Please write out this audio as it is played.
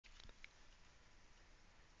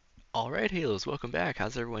Alright, Halos, welcome back.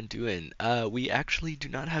 How's everyone doing? We actually do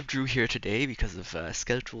not have Drew here today because of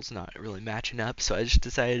schedules not really matching up, so I just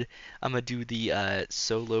decided I'm gonna do the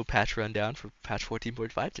solo patch rundown for patch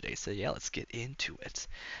 14.5 today. So yeah, let's get into it.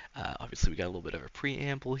 Obviously, we got a little bit of a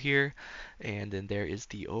preamble here, and then there is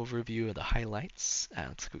the overview of the highlights.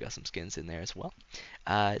 Looks like we got some skins in there as well.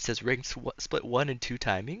 It says ranked split 1 and 2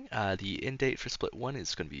 timing. The end date for split 1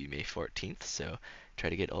 is going to be May 14th, so try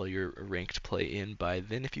to get all your ranked play in by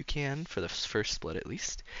then if you can, for the first split at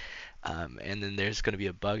least. And then there's going to be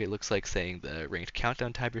a bug, it looks like, saying the ranked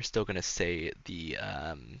countdown timer is still going to say the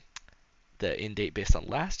end date based on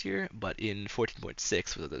last year, but in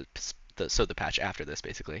 14.6, so the patch after this,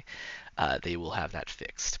 basically, they will have that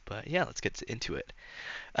fixed. But yeah, let's get into it.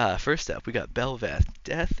 First up, we got Belveth,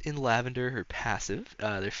 Death in Lavender, her passive.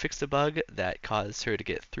 They fixed a bug that caused her to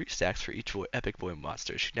get 3 stacks for each epic void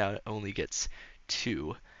monster. She now only gets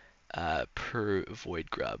 2 per void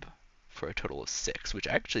grub for a total of 6, which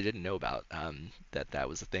I actually didn't know about, that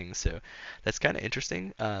was a thing. So that's kind of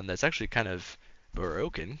interesting. That's actually kind of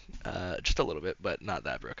broken, just a little bit, but not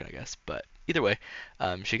that broken, I guess. But either way,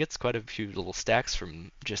 she gets quite a few little stacks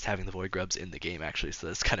from just having the void grubs in the game, actually. So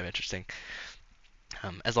that's kind of interesting.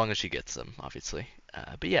 As long as she gets them, obviously.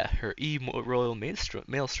 But yeah, her Royal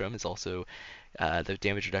Maelstrom is also, the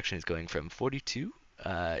damage reduction is going from 42,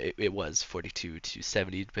 it was 42 to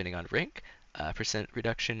 70 depending on rank, percent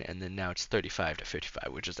reduction, and then now it's 35 to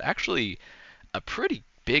 55, which is actually a pretty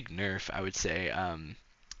big nerf, I would say.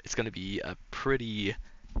 It's going to be a pretty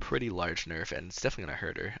large nerf, and it's definitely going to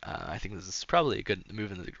hurt her. I think this is probably a good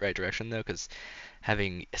move in the right direction, though, because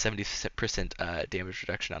having 70% damage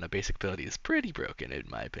reduction on a basic ability is pretty broken, in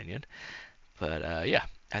my opinion. But yeah,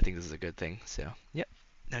 I think this is a good thing. So, yep,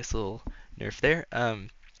 nice little nerf there.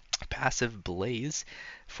 Passive Blaze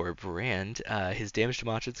for Brand. His damage to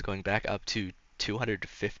monsters is going back up to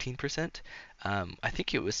 215%. I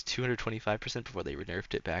think it was 225% before they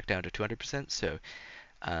nerfed it back down to 200%. So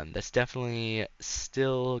that's definitely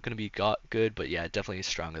still going to be good, but yeah, definitely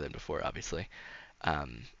stronger than before, obviously.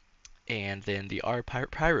 Um, and then the R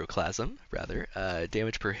Pyroclasm, rather,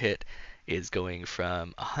 damage per hit is going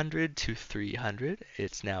from 100 to 300.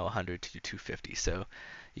 It's now 100 to 250. So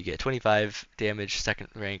you get 25 damage second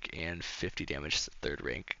rank and 50 damage third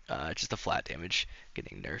rank. Just a flat damage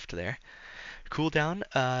getting nerfed there. Cooldown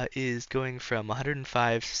is going from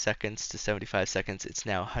 105 seconds to 75 seconds. It's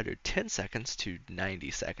now 110 seconds to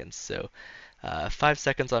 90 seconds. So 5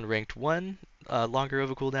 seconds on ranked 1, longer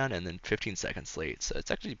of a cooldown, and then 15 seconds late. So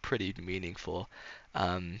it's actually pretty meaningful.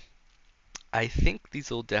 Um, I think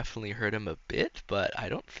these will definitely hurt him a bit, but I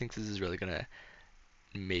don't think this is really going to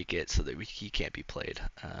make it so that he can't be played.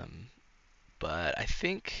 But I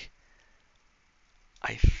think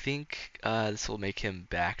this will make him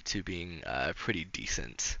back to being pretty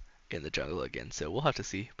decent in the jungle again. So we'll have to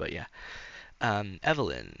see. But yeah,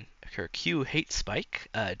 Evelyn, her Q hate spike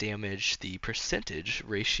damage, the percentage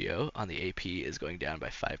ratio on the AP is going down by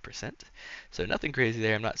 5%. So nothing crazy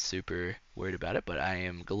there. I'm not super worried about it, but I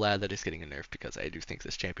am glad that it's getting a nerf because I do think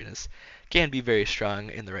this champion can be very strong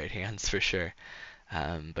in the right hands for sure.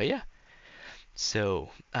 But yeah, so,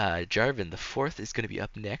 Jarvan, the fourth, is going to be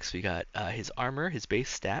up next. We got his armor, his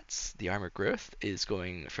base stats. The armor growth is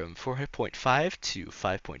going from 4.5 to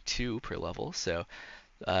 5.2 per level. So,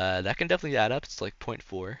 that can definitely add up. It's like zero point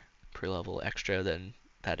 0.4 per level extra than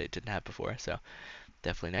that it didn't have before. So,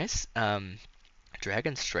 definitely nice.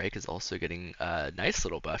 Dragon Strike is also getting a nice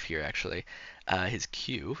little buff here, actually. His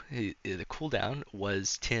Q, the cooldown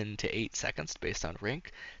was 10 to 8 seconds based on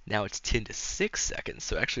rank. Now it's 10 to 6 seconds.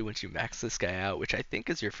 So actually, once you max this guy out, which I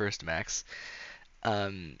think is your first max,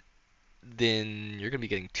 um, then you're going to be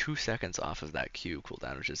getting 2 seconds off of that Q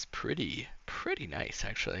cooldown, which is pretty nice,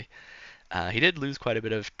 actually. He did lose quite a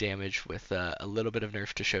bit of damage with a little bit of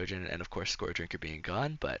nerf to Shojin, and of course Score Drinker being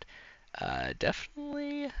gone, but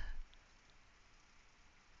definitely,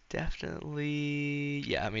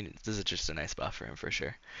 yeah, I mean, this is just a nice buff for him for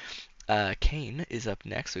sure. Kane is up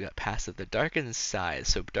next. We got passive, the Darken Size.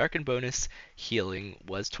 So Darken bonus healing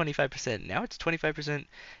was 25%. Now it's 25%,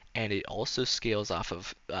 and it also scales off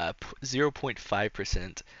of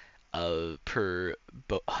 0.5% per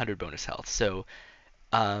 100 bonus health. So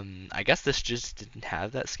I guess this just didn't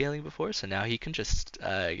have that scaling before, so now he can just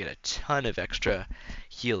get a ton of extra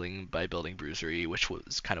healing by building Bruisery, which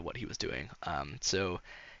was kind of what he was doing. So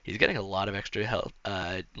he's getting a lot of extra health,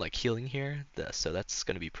 like healing here, so that's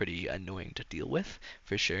going to be pretty annoying to deal with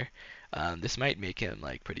for sure. This might make him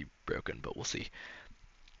like pretty broken, but we'll see.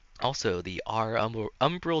 Also, the R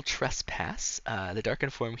Umbral Trespass, the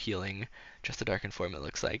Darkened Form healing, just the Darkened Form it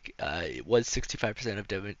looks like, it was 65%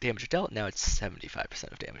 of damage dealt, now it's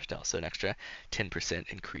 75% of damage dealt, so an extra 10%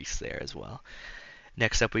 increase there as well.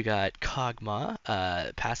 Next up we got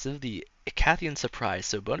Kog'Maw, passive, the Icathian Surprise,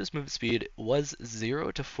 so bonus movement speed was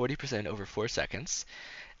 0 to 40% over 4 seconds,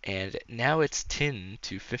 and now it's 10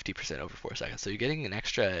 to 50% over 4 seconds. So you're getting an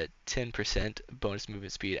extra 10% bonus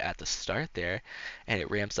movement speed at the start there, and it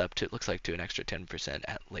ramps up to, it looks like, to an extra 10%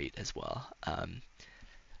 at late as well.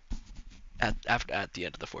 At the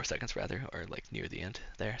end of the 4 seconds rather, or like near the end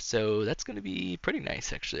there. So that's going to be pretty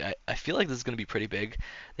nice actually. I feel like this is going to be pretty big.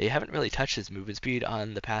 They haven't really touched his movement speed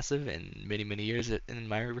on the passive in many years in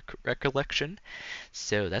my recollection.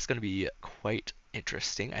 So that's going to be quite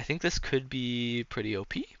interesting. I think this could be pretty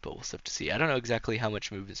OP, but we'll have to see. I don't know exactly how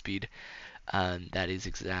much movement speed that is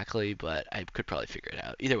exactly, but I could probably figure it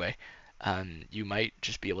out. Either way, you might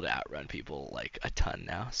just be able to outrun people like a ton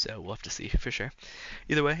now, so we'll have to see for sure.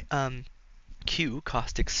 Either way, Q,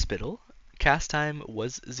 Caustic Spittle. Cast time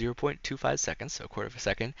was 0.25 seconds, so a quarter of a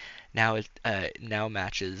second. Now it now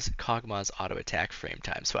matches Kog'Maw's auto attack frame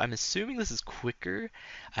time. So I'm assuming this is quicker.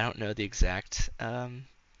 I don't know the exact thing,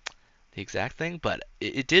 but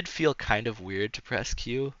it did feel kind of weird to press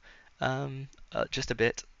Q, just a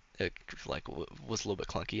bit. It like was a little bit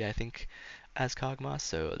clunky, I think, as Kog'Maw.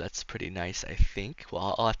 So that's pretty nice, I think.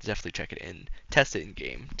 Well, I'll have to definitely check it in, test it in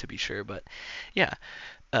game to be sure. But yeah,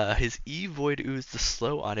 his E Void Ooze, the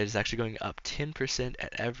slow on it is actually going up 10%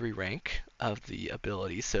 at every rank of the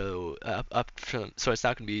ability. So up from, so it's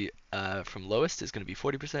not going to be from lowest is going to be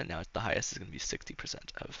 40%. Now the highest is going to be 60%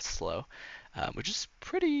 of slow, which is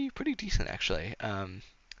pretty decent actually.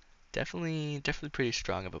 Definitely pretty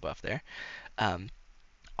strong of a buff there. Um,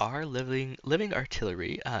 our living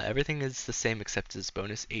artillery, everything is the same except its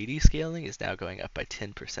bonus 80 scaling is now going up by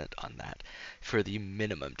 10% on that for the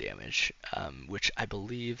minimum damage, which I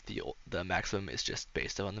believe the maximum is just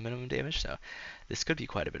based on the minimum damage. So this could be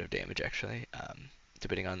quite a bit of damage actually,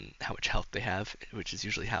 depending on how much health they have, which is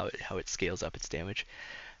usually how it scales up its damage.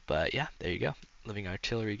 But yeah, there you go. Living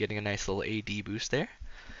artillery getting a nice little AD boost there.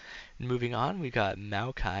 Moving on, we got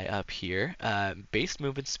Maokai up here. Base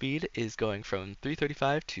movement speed is going from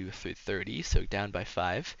 335 to 330, so down by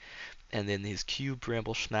 5. And then his Q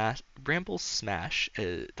Bramble Smash,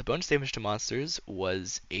 the bonus damage to monsters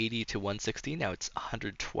was 80 to 160, now it's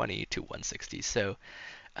 120 to 160, so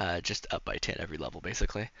just up by 10 every level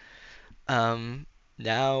basically.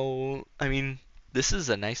 Now, I mean, this is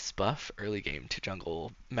a nice buff early game to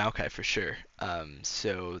jungle Maokai for sure.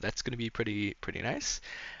 So that's going to be pretty nice.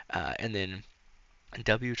 And then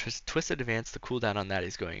W Twisted Advance, the cooldown on that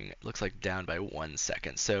is going, looks like down by 1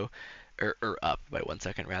 second. So, or up by 1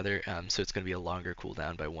 second rather. So it's going to be a longer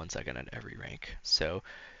cooldown by 1 second on every rank. So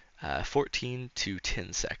 14 to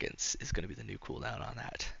 10 seconds is going to be the new cooldown on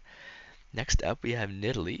that. Next up, we have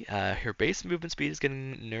Nidalee. Her base movement speed is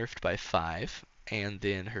getting nerfed by 5, and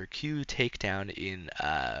then her Q takedown in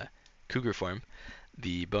Cougar form,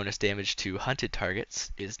 the bonus damage to hunted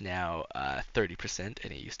targets is now 30%,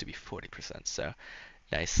 and it used to be 40%. So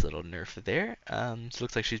nice little nerf there. So it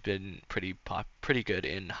looks like she's been pretty good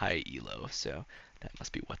in high elo, so that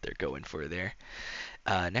must be what they're going for there.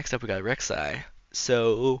 Next up, we got Rek'Sai.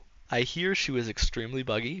 So I hear she was extremely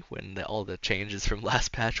buggy when all the changes from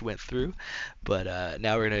last patch went through, but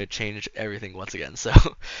now we're gonna change everything once again. So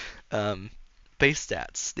base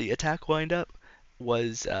stats: the attack windup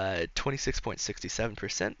was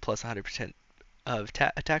 26.67% plus 100% of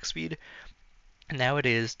attack speed. Now it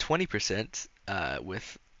is 20%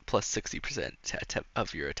 with plus 60%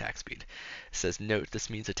 of your attack speed. It says, note, this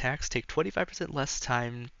means attacks take 25% less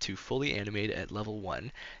time to fully animate at level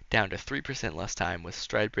 1, down to 3% less time with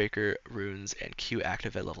Stridebreaker, runes, and Q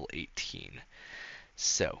active at level 18.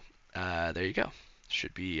 So, there you go.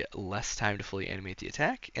 Should be less time to fully animate the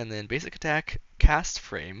attack. And then basic attack cast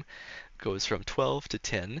frame goes from 12 to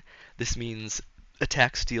 10. This means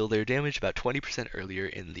attacks deal their damage about 20% earlier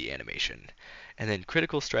in the animation. And then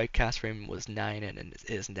critical strike cast frame was 9 and it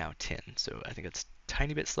is now 10. So I think it's a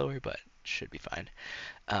tiny bit slower, but should be fine.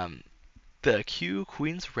 The Q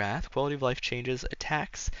Queen's Wrath quality of life changes.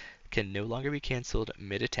 Attacks can no longer be cancelled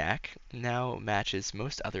mid-attack. Now matches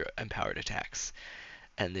most other empowered attacks.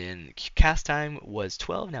 And then cast time was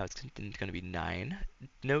 12, now it's going to be 9.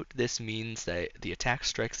 Note this means that the attack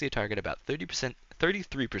strikes the target about 33%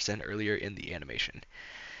 earlier in the animation.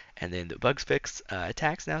 And then the bugs fix,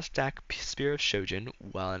 attacks now stack Spear of Shojin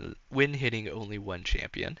when hitting only one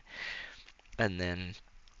champion. And then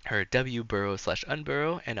her W burrow /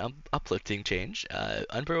 unburrow and uplifting change.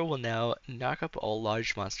 Unburrow will now knock up all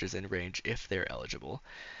large monsters in range if they're eligible.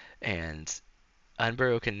 And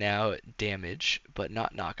Unburrow can now damage, but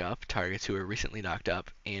not knock up, targets who are recently knocked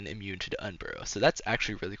up and immune to the Unburrow. So that's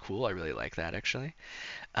actually really cool. I really like that, actually.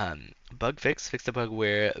 Bug fix fixed a bug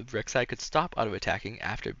where Rek'Sai could stop auto-attacking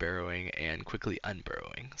after burrowing and quickly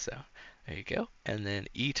unburrowing. So there you go. And then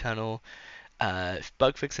E-Tunnel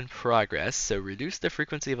bug fix in progress, so reduce the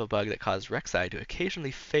frequency of a bug that caused Rek'Sai to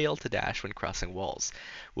occasionally fail to dash when crossing walls.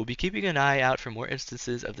 We'll be keeping an eye out for more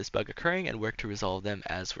instances of this bug occurring and work to resolve them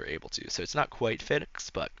as we're able to. So it's not quite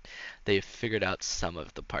fixed, but they've figured out some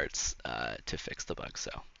of the parts to fix the bug,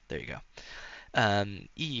 so there you go.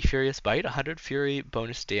 Furious Bite, 100 Fury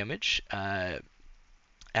bonus damage. At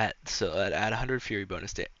 100 Fury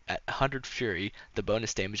at 100 Fury, the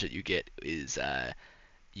bonus damage that you get is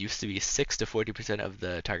used to be 6 to 40% of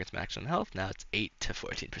the target's maximum health. Now it's 8 to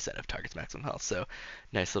 14% of target's maximum health. So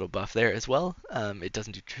nice little buff there as well. It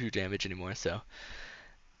doesn't do true damage anymore, so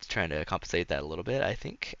it's trying to compensate that a little bit, I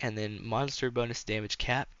think. And then monster bonus damage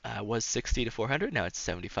cap was 60 to 400. Now it's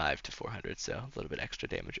 75 to 400, so a little bit extra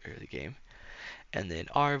damage early game. And then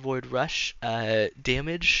R Void Rush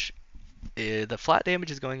damage. The flat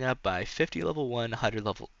damage is going up by 50 level 1, 100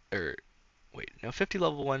 level, or wait, no, 50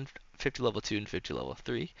 level 1, 50 level 2, and 50 level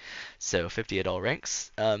 3. So 50 at all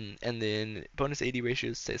ranks. And then bonus AD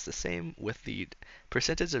ratio stays the same, with the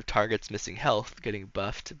percentage of targets missing health getting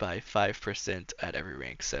buffed by 5% at every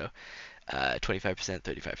rank. So 25%,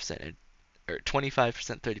 35%, or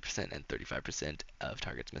 25%, 30%, and 35% of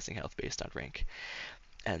targets missing health based on rank.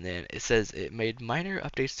 And then it says it made minor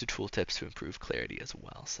updates to tooltips to improve clarity as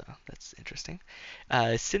well, so that's interesting.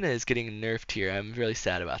 Cinna is getting nerfed here. I'm really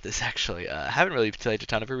sad about this, actually. I haven't really played a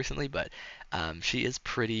ton of her recently, but she is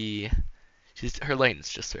pretty. Her lane is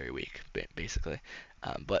just very weak, basically.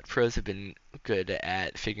 But pros have been good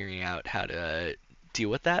at figuring out how to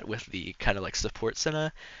deal with that with the kind of like support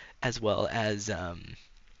Cinna, as well as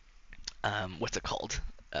what's it called?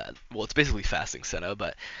 Well, it's basically fasting Cinna,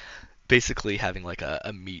 but basically having like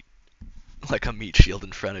a meat shield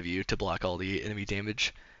in front of you to block all the enemy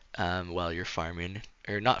damage while you're farming,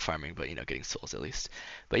 or not farming, but getting souls at least.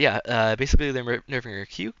 But yeah, basically they're nerfing her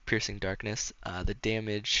Q, piercing darkness.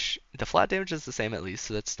 The flat damage is the same at least,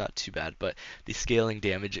 so that's not too bad. But the scaling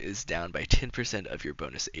damage is down by 10% of your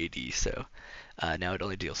bonus AD, so now it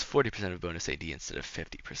only deals 40% of bonus AD instead of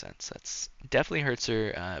 50%. So that's definitely hurts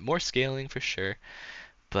her. More scaling for sure,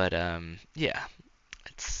 but yeah.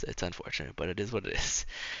 It's unfortunate, but it is what it is.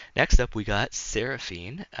 Next up, we got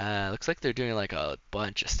Seraphine. Looks like they're doing like a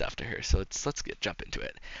bunch of stuff to her, so let's jump into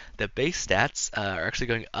it. The base stats are actually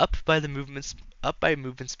going up by movement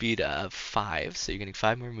speed of 5, so you're getting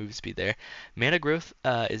 5 more movement speed there. Mana growth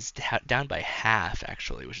is down by half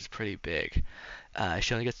actually, which is pretty big.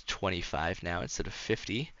 She only gets 25 now instead of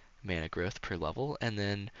 50 mana growth per level, and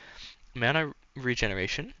then mana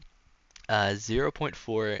regeneration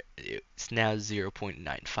 0.4, it's now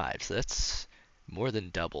 0.95, so that's more than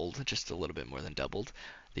doubled, just a little bit more than doubled,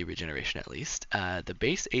 the regeneration at least. The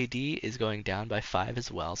base AD is going down by 5 as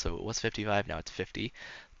well, so it was 55, now it's 50.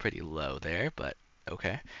 Pretty low there, but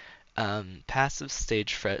okay. Passive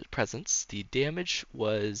stage presence, the damage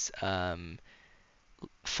was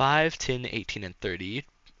 5, 10, 18, and 30,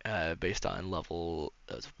 based on level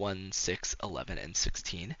 1, 6, 11, and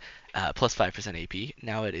 16, plus 5% AP.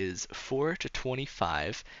 Now it is 4 to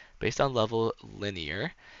 25, based on level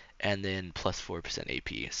linear, and then plus 4%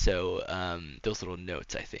 AP. So those little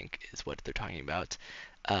notes, I think, is what they're talking about.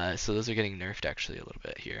 So those are getting nerfed actually a little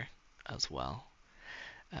bit here as well.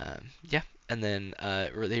 Yeah, and then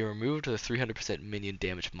they removed the 300% minion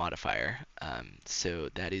damage modifier, so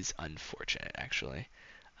that is unfortunate actually.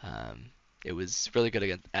 It was really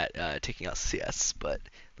good at taking out CS, but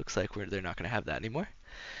looks like they're not going to have that anymore.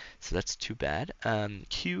 So that's too bad.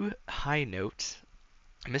 Q high note.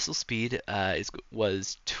 Missile speed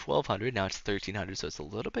was 1200, now it's 1300, so it's a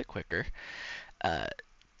little bit quicker.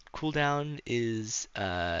 Cooldown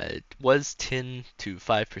was 10 to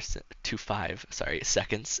 5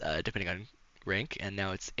 seconds, depending on rank, and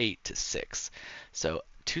now it's 8 to 6. So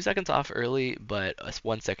 2 seconds off early, but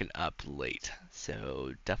 1 second up late.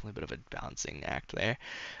 So definitely a bit of a balancing act there.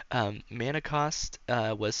 Mana cost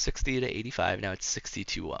was 60 to 85. Now it's 60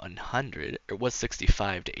 to 100. Or was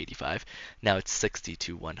 65 to 85. Now it's 60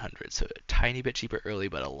 to 100. So a tiny bit cheaper early,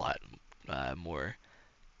 but a lot more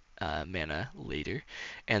mana later.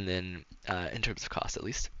 And then in terms of cost, at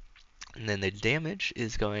least. And then the damage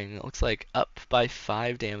is going, looks like, up by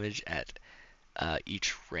 5 damage at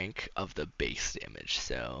each rank of the base damage.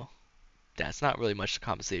 So that's not really much to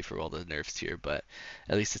compensate for all the nerfs here, but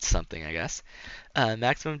at least it's something, I guess.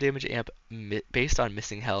 Maximum damage amp based on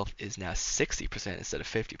missing health is now 60% instead of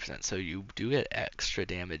 50%, so you do get extra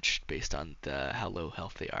damage based on how low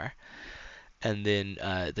health they are. And then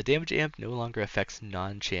the damage amp no longer affects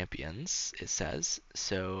non-champions, it says,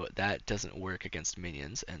 so that doesn't work against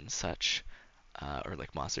minions and such, or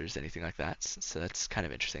like monsters, anything like that. So that's kind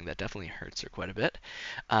of interesting. That definitely hurts her quite a bit,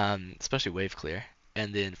 especially wave clear.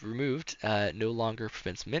 And then removed no longer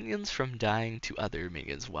prevents minions from dying to other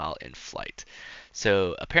minions while in flight.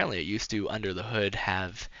 So apparently it used to, under the hood,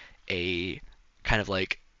 have a kind of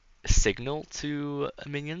like signal to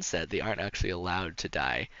minions that they aren't actually allowed to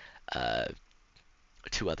die uh,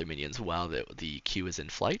 to other minions while the Q is in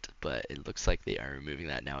flight, but it looks like they are removing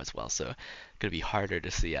that now as well, so gonna be harder to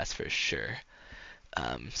CS for sure.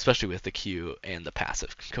 Especially with the Q and the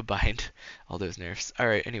passive combined, all those nerfs.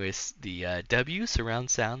 Alright, anyways, the W, surround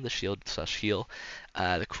sound, the shield slash heal.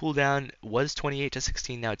 The cooldown was 28 to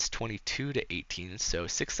 16, now it's 22 to 18, so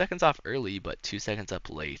 6 seconds off early, but 2 seconds up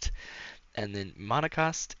late. And then mana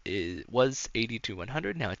cost was 80 to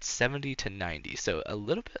 100, now it's 70 to 90, so a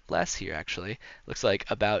little bit less here actually. Looks like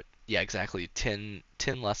about, yeah, exactly 10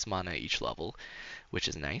 less mana each level, which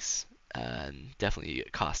is nice. Definitely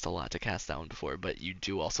cost a lot to cast that one before, but you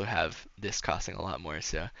do also have this costing a lot more,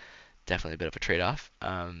 so definitely a bit of a trade-off.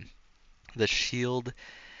 The shield,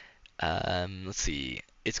 let's see,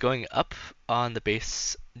 it's going up on the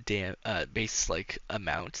base like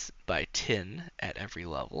amount by 10 at every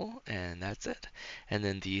level, and that's it. And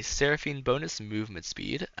then the Seraphine bonus movement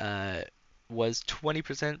speed was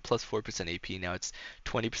 20% plus 4% AP. Now it's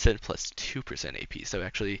 20% plus 2% AP. So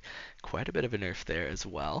actually quite a bit of a nerf there as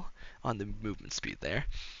well on the movement speed there.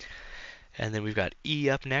 And then we've got E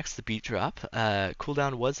up next, the beat drop.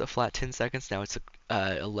 Cooldown was a flat 10 seconds. Now it's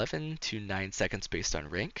 11 to 9 seconds based on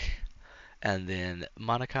rank. And then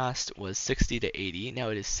mana cost was 60 to 80. Now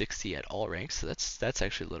it is 60 at all ranks, so that's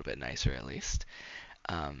actually a little bit nicer at least.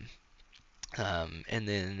 Um, and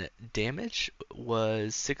then damage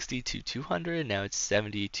was 60 to 200. Now it's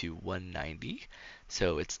 70 to 190.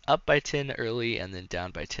 So it's up by 10 early and then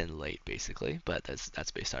down by 10 late, basically. But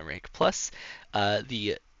that's based on rank. Plus,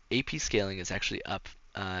 the AP scaling is actually up.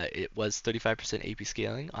 It was 35% AP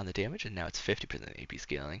scaling on the damage, and now it's 50% AP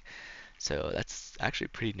scaling. So that's actually a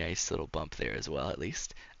pretty nice little bump there as well, at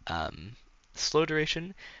least. Slow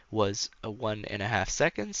duration was a 1.5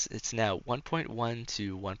 seconds. It's now 1.1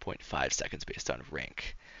 to 1.5 seconds based on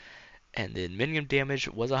rank. And then minion damage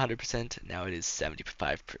was 100%. Now it is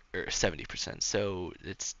 75 or 70%. So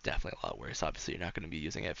it's definitely a lot worse. Obviously, you're not going to be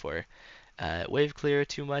using it for wave clear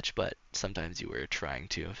too much, but sometimes you were trying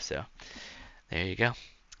to. So there you go.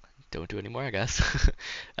 Don't do anymore, I guess.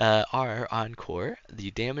 R on core.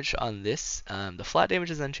 The damage on this, the flat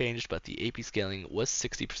damage is unchanged, but the AP scaling was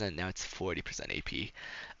 60%. Now it's 40% AP.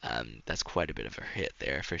 That's quite a bit of a hit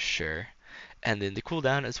there for sure. And then the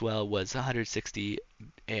cooldown as well was 160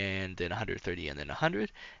 and then 130 and then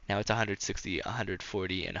 100. Now it's 160,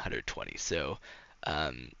 140, and 120. So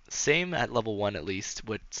same at level 1 at least.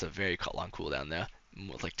 What's a very long cooldown though?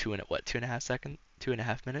 Like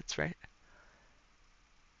 2.5 minutes, right?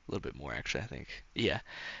 A little bit more actually, I think. Yeah.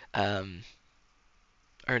 Um,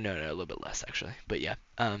 or no, a little bit less actually. But yeah.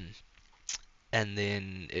 And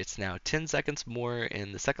then it's now 10 seconds more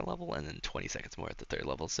in the second level, and then 20 seconds more at the third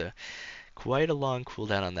level. So quite a long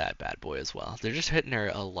cooldown on that bad boy as well. They're just hitting her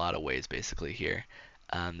a lot of ways basically here.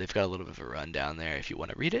 They've got a little bit of a rundown there if you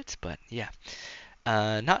want to read it, but yeah.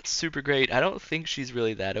 Not super great. I don't think she's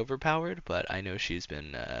really that overpowered, but I know she's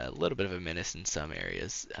been a little bit of a menace in some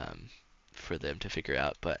areas for them to figure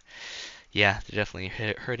out. But yeah, they're definitely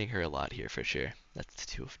hurting her a lot here for sure.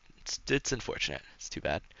 It's unfortunate. It's too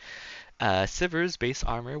bad. Sivir's base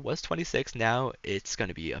armor was 26. Now it's going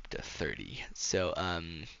to be up to 30. So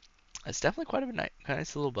it's definitely quite a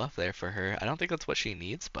nice little buff there for her. I don't think that's what she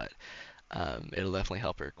needs, but it'll definitely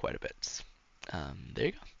help her quite a bit. There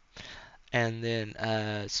you go. And then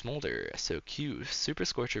Smolder, so Q, Super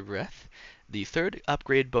Scorcher Breath. The third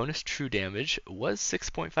upgrade bonus true damage was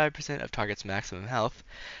 6.5% of target's maximum health.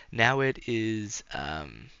 Now it is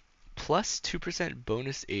plus 2%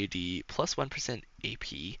 bonus AD, plus 1%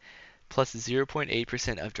 AP, plus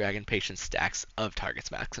 0.8% of Dragon Patience stacks of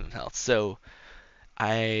target's maximum health. So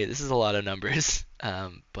this is a lot of numbers,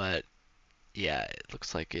 but yeah, it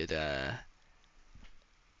looks like a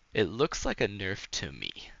nerf to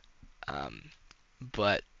me.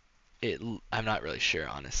 But I'm not really sure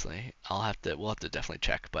honestly. We'll have to definitely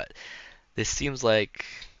check, but this seems like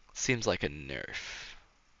a nerf.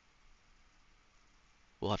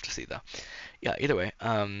 We'll have to see though. Yeah, either way,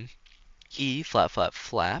 E flap flap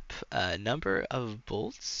flap. Number of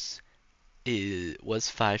bolts was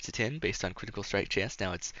 5 to 10 based on critical strike chance.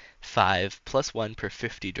 Now it's 5 plus 1 per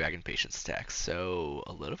 50 Dragon Patience attacks. So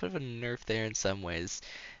a little bit of a nerf there in some ways,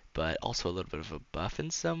 but also a little bit of a buff in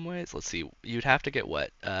some ways. Let's see. You'd have to get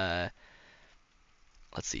what? Let's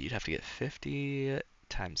see. You'd have to get 50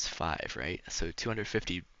 times 5, right? So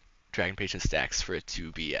 250 Dragon Patience stacks for it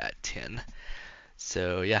to be at 10.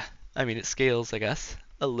 So yeah, I mean it scales, I guess,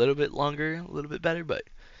 a little bit longer, a little bit better, but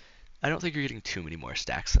I don't think you're getting too many more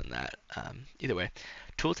stacks than that. Either way,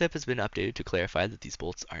 tooltip has been updated to clarify that these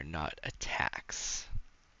bolts are not attacks.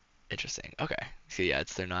 Interesting. Okay. So yeah,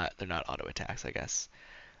 they're not auto attacks, I guess.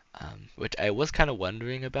 Which I was kind of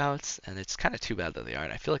wondering about, and it's kind of too bad that they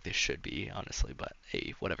aren't. I feel like they should be, honestly, but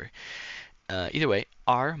hey, whatever. Either way,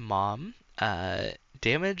 our mom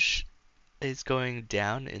damage is going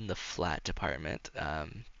down in the flat department.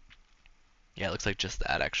 Yeah, it looks like just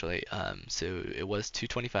that actually. So it was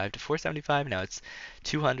 225 to 475. Now it's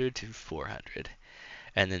 200 to 400.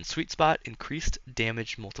 And then sweet spot increased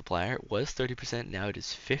damage multiplier was 30%. Now it is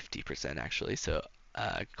 50% actually. So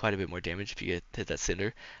quite a bit more damage if you hit that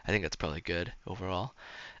cinder. I think that's probably good overall.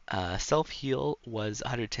 Self heal was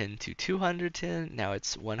 110 to 210. Now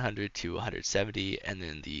it's 100 to 170. And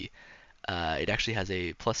then it actually has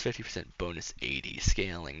a plus 50% bonus 80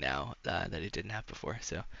 scaling now that it didn't have before.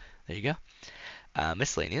 So there you go.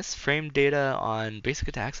 Miscellaneous. Frame data on basic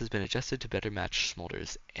attacks has been adjusted to better match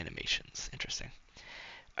Smolder's animations. Interesting.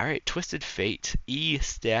 Alright, Twisted Fate. E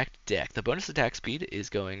stacked deck. The bonus attack speed is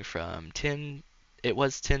going from 10. It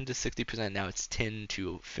was 10 to 60%. Now it's 10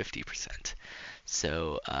 to 50%.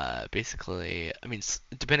 So basically, I mean,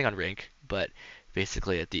 depending on rank, but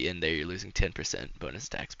basically at the end there you're losing 10% bonus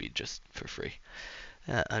attack speed just for free.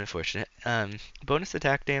 Unfortunate. Bonus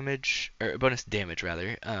attack damage, or bonus damage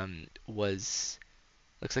rather, was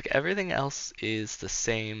looks like everything else is the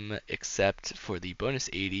same except for the bonus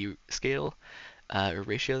 80 scale or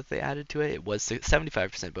ratio that they added to it. It was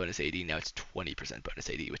 75% bonus 80, now it's 20% bonus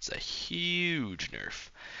 80, which is a huge nerf.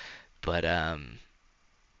 But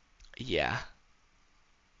yeah,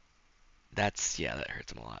 that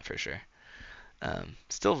hurts them a lot for sure.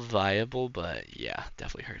 Still viable, but yeah,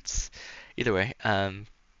 definitely hurts. Either way,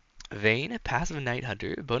 Vayne, passive Night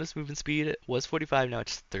Hunter, bonus movement speed was 45, now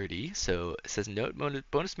it's 30. So it says note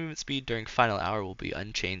bonus movement speed during final hour will be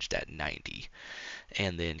unchanged at 90.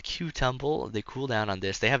 And then Q Tumble, the cooldown on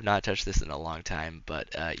this, they have not touched this in a long time, but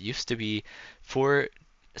it used to be 4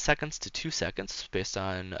 seconds to 2 seconds based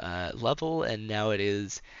on level, and now it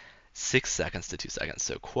is 6 seconds to 2 seconds.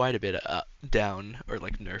 So quite a bit down or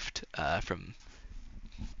like nerfed from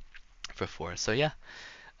before. So yeah,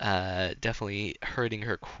 definitely hurting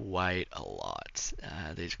her quite a lot.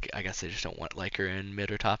 I guess they just don't like her in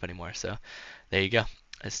mid or top anymore. So there you go.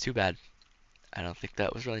 It's too bad. I don't think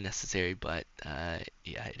that was really necessary, but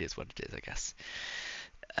yeah, it is what it is, I guess.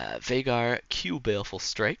 Vagar Q Baleful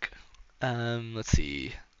Strike. Let's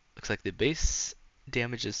see. Looks like the base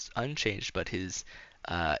damage is unchanged, but his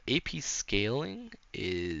AP scaling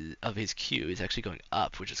of his Q is actually going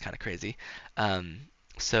up, which is kind of crazy.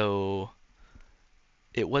 So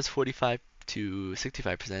it was 45 to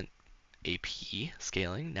 65% AP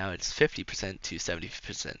scaling. Now it's 50% to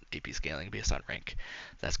 70% AP scaling based on rank.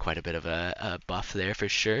 That's quite a bit of a buff there for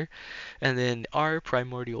sure. And then our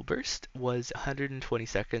Primordial Burst was 120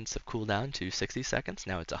 seconds of cooldown to 60 seconds.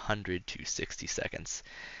 Now it's 100 to 60 seconds,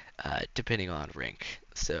 depending on rank.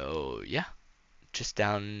 So yeah, just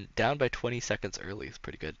down by 20 seconds early is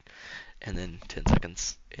pretty good. And then 10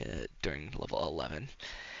 seconds during level 11.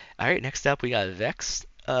 Alright, next up we got Vex.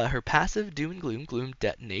 Her passive Doom and Gloom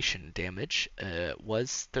detonation damage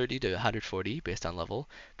was 30 to 140 based on level,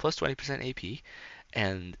 plus 20% AP,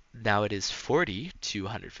 and now it is 40 to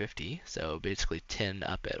 150, so basically 10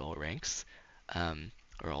 up at all ranks,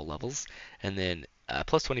 or all levels, and then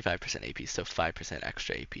plus 25% AP, so 5%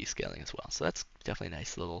 extra AP scaling as well. So that's definitely a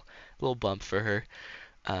nice little bump for her.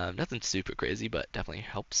 Nothing super crazy, but definitely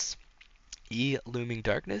helps. E Looming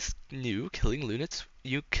Darkness, new, killing units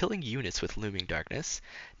with Looming Darkness,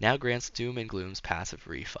 now grants Doom and Gloom's passive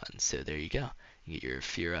refund. So there you go. You get your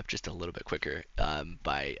fear up just a little bit quicker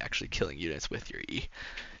by actually killing units with your E.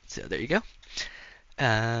 So there you go.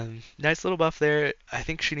 Nice little buff there. I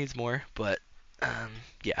think she needs more, but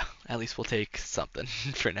yeah, at least we'll take something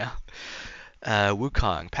for now.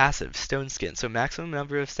 Wukong, passive, Stone Skin. So maximum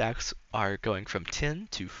number of stacks are going from 10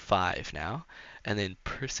 to 5 now. And then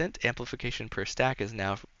percent amplification per stack is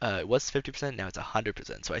now, it was 50%, now it's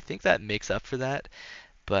 100%. So I think that makes up for that.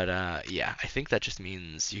 But yeah, I think that just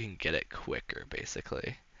means you can get it quicker,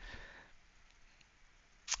 basically.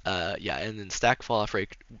 Yeah, and then stack fall off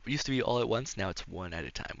rate used to be all at once. Now it's one at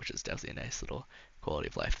a time, which is definitely a nice little quality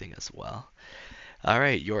of life thing as well. All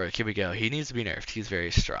right, Yorick, here we go. He needs to be nerfed. He's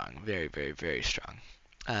very strong. Very, very, very strong.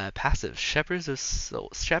 Passive, Shepherd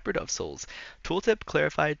of Souls. Tooltip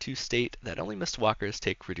clarified to state that only mist walkers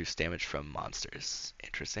take reduced damage from monsters.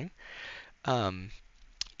 Interesting. Um,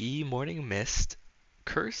 Morning Mist.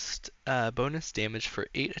 Cursed bonus damage for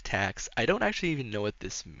 8 attacks. I don't actually even know what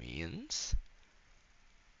this means.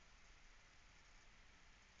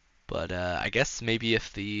 But I guess maybe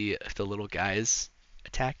if the little guys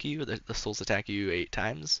attack you, the souls attack you 8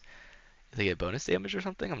 times, they get bonus damage or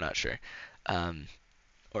something. I'm not sure. Um,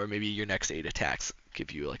 or maybe your next 8 attacks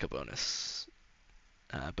give you like a bonus.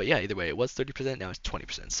 But yeah, either way, it was 30%, now it's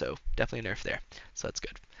 20%, so definitely a nerf there. So that's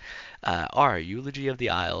good. R, Eulogy of the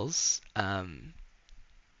Isles.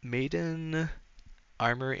 Maiden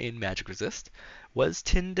armor in magic resist was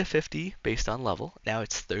 10 to 50 based on level. Now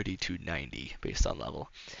it's 30 to 90 based on level.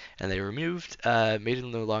 And they removed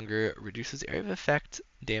Maiden no longer reduces area of effect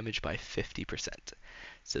damage by 50%.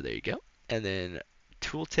 So there you go. And then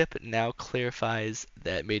Tooltip now clarifies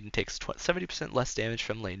that Maiden takes 70% less damage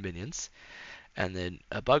from lane minions. And then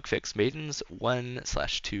a bug fix, Maiden's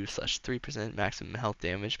 1/2/3% maximum health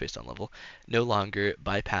damage based on level no longer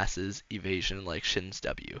bypasses evasion like Shin's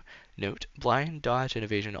W. Note, blind, dodge, and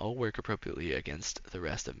evasion all work appropriately against the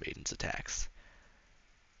rest of Maiden's attacks.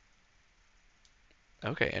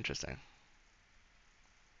 Okay, interesting.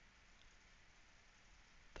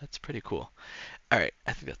 That's pretty cool. Alright,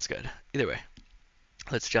 I think that's good. Either way,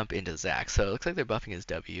 let's jump into Zac. So it looks like they're buffing his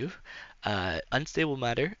W. Unstable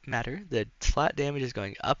matter. The flat damage is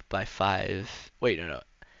going up by 5. Wait, no.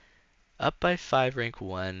 Up by 5 rank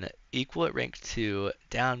 1, equal at rank 2,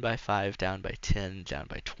 down by 5, down by 10, down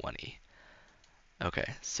by 20.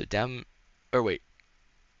 Okay, so down, or wait,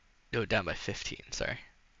 no, down by 15, sorry.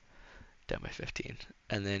 Down by 15.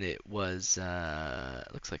 And then it was,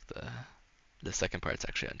 looks like the second part's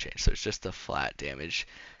actually unchanged. So it's just the flat damage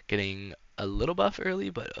getting a little buff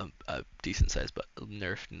early, but a decent size but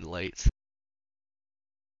nerfed in the late.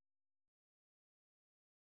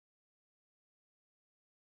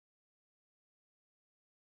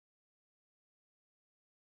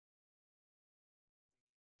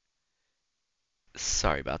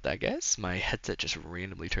 Sorry about that, guys. My headset just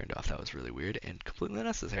randomly turned off. That was really weird and completely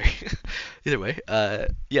unnecessary. Either way,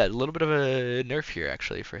 yeah, a little bit of a nerf here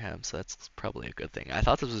actually for him, so that's probably a good thing. I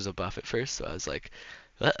thought this was a buff at first, so I was like,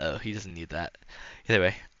 uh-oh, he doesn't need that. Either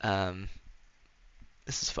way,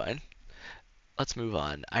 this is fine. Let's move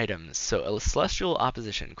on. Items. So a Celestial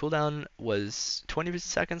Opposition. Cooldown was 20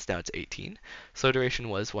 seconds, now it's 18. Slow duration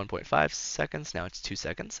was 1.5 seconds, now it's 2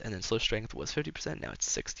 seconds. And then slow strength was 50%, now it's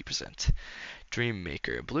 60%.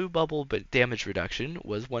 Dreammaker. Blue bubble, but damage reduction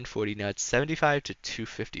was 140, now it's 75 to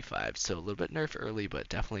 255. So a little bit nerf early, but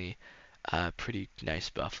definitely pretty nice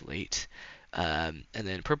buff late. And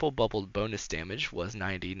then purple bubbled bonus damage was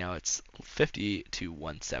 90, now it's 50 to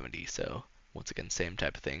 170. So once again, same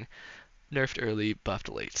type of thing. Nerfed early, buffed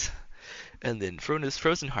late. And then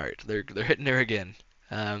Frozen Heart. They're hitting her again.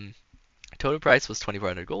 Um, Total price was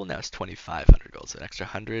 2,400 gold. Now it's 2,500 gold, so an extra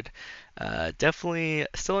 100. Definitely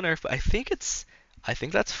still a nerf, but I think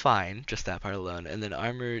that's fine, just that part alone. And then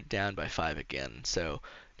armor down by 5 again, so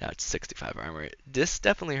now it's 65 armor. This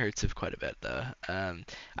definitely hurts it quite a bit, though.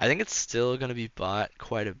 I think it's still going to be bought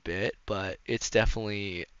quite a bit, but it's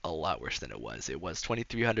definitely a lot worse than it was. It was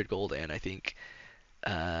 2,300 gold, and I think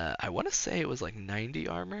I want to say it was like 90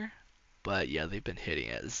 armor, but yeah, they've been hitting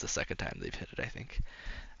it. This is the second time they've hit it, I think.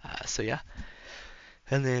 So yeah.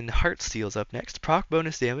 And then Heartsteel's up next. Proc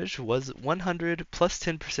bonus damage was 100 plus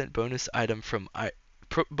 10% bonus item from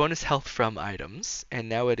bonus health from items, and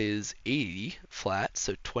now it is 80 flat,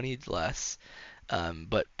 so 20 less,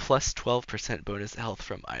 but plus 12% bonus health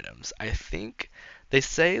from items. I think they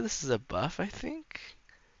say this is a buff, I think.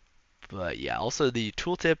 But yeah, also the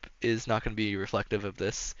tooltip is not going to be reflective of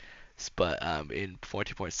this, but in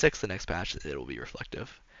 14.6, the next patch, it will be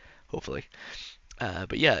reflective, hopefully.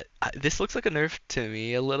 But yeah, this looks like a nerf to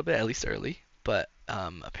me a little bit, at least early, but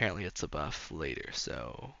apparently it's a buff later,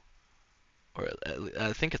 so. Or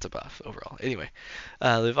I think it's a buff overall. Anyway,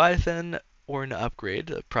 Leviathan Ornn upgrade.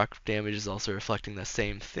 The proc damage is also reflecting the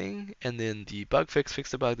same thing, and then the bug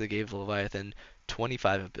fixed a bug that gave Leviathan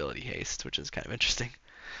 25 ability haste, which is kind of interesting.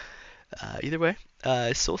 Either way,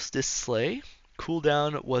 Solstice Slay.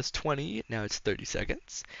 Cooldown was 20, now it's 30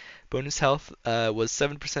 seconds. Bonus health was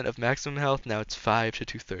 7% of maximum health, now it's 5 to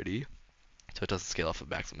 230. So it doesn't scale off of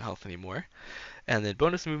maximum health anymore. And then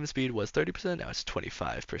bonus movement speed was 30%, now it's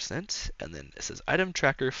 25%. And then it says item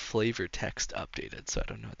tracker flavor text updated, so I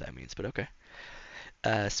don't know what that means, but okay.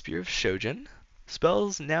 Spear of Shojin.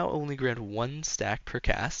 Spells now only grant one stack per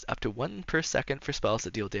cast, up to one per second for spells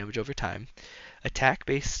that deal damage over time.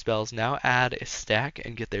 Attack-based spells now add a stack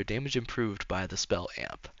and get their damage improved by the spell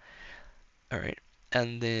amp. Alright.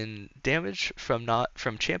 And then damage from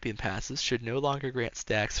champion passes should no longer grant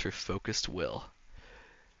stacks for focused will.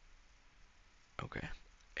 Okay.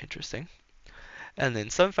 Interesting. And then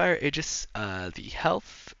Sunfire Aegis, the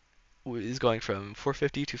health is going from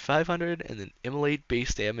 450 to 500, and then Immolate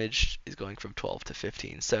base damage is going from 12 to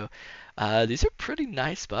 15. So these are pretty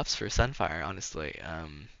nice buffs for Sunfire, honestly.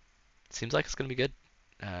 Seems like it's going to be good.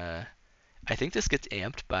 I think this gets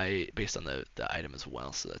amped based on the item as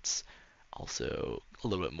well, so that's also a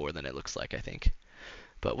little bit more than it looks like, I think.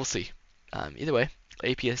 But we'll see. Either way,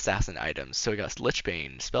 AP Assassin items. So we got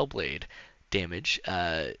Lichbane, Spellblade, damage.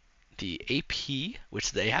 The AP,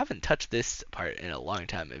 which they haven't touched this part in a long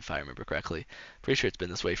time, if I remember correctly. Pretty sure it's been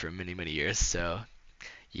this way for many, many years. So,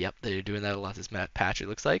 yep, they're doing that a lot this patch, it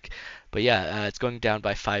looks like. But yeah, it's going down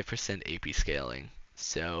by 5% AP scaling.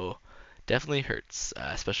 So, definitely hurts,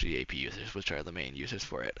 especially AP users, which are the main users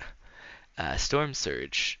for it. Storm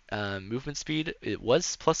Surge, movement speed, it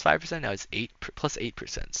was plus 5%, now it's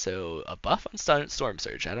 8%. So a buff on Storm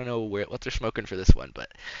Surge. I don't know what they're smoking for this one, but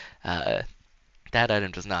that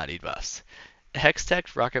item does not need buffs.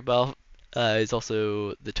 Hextech Rocket Ball is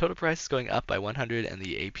also, the total price is going up by 100 and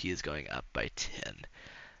the AP is going up by 10.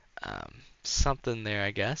 Something there,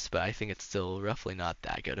 I guess, but I think it's still roughly not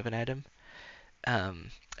that good of an item.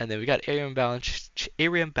 And then we got area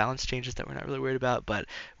imbalance changes that we're not really worried about, but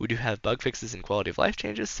we do have bug fixes and quality of life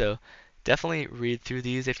changes, so definitely read through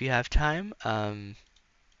these if you have time.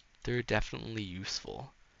 They're definitely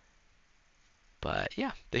useful. But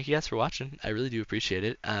yeah, thank you guys for watching. I really do appreciate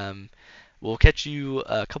it. We'll catch you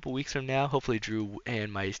a couple weeks from now. Hopefully Drew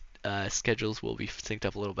and my schedules will be synced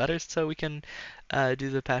up a little better so we can do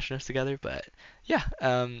the patch notes together. But yeah,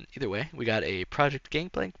 either way, we got a Project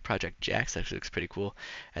Gangplank, Project Jax actually looks pretty cool,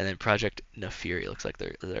 and then Project Nafiri looks like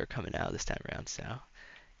they're coming out this time around. So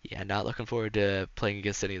yeah, not looking forward to playing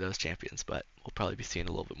against any of those champions, but we'll probably be seeing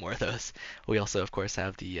a little bit more of those. We also, of course,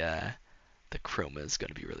 have the chromas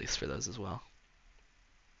going to be released for those as well.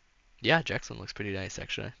 Yeah, Jackson looks pretty nice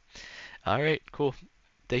actually. All right, cool.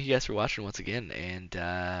 Thank you guys for watching once again, and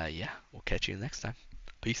yeah, we'll catch you next time.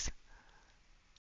 Peace.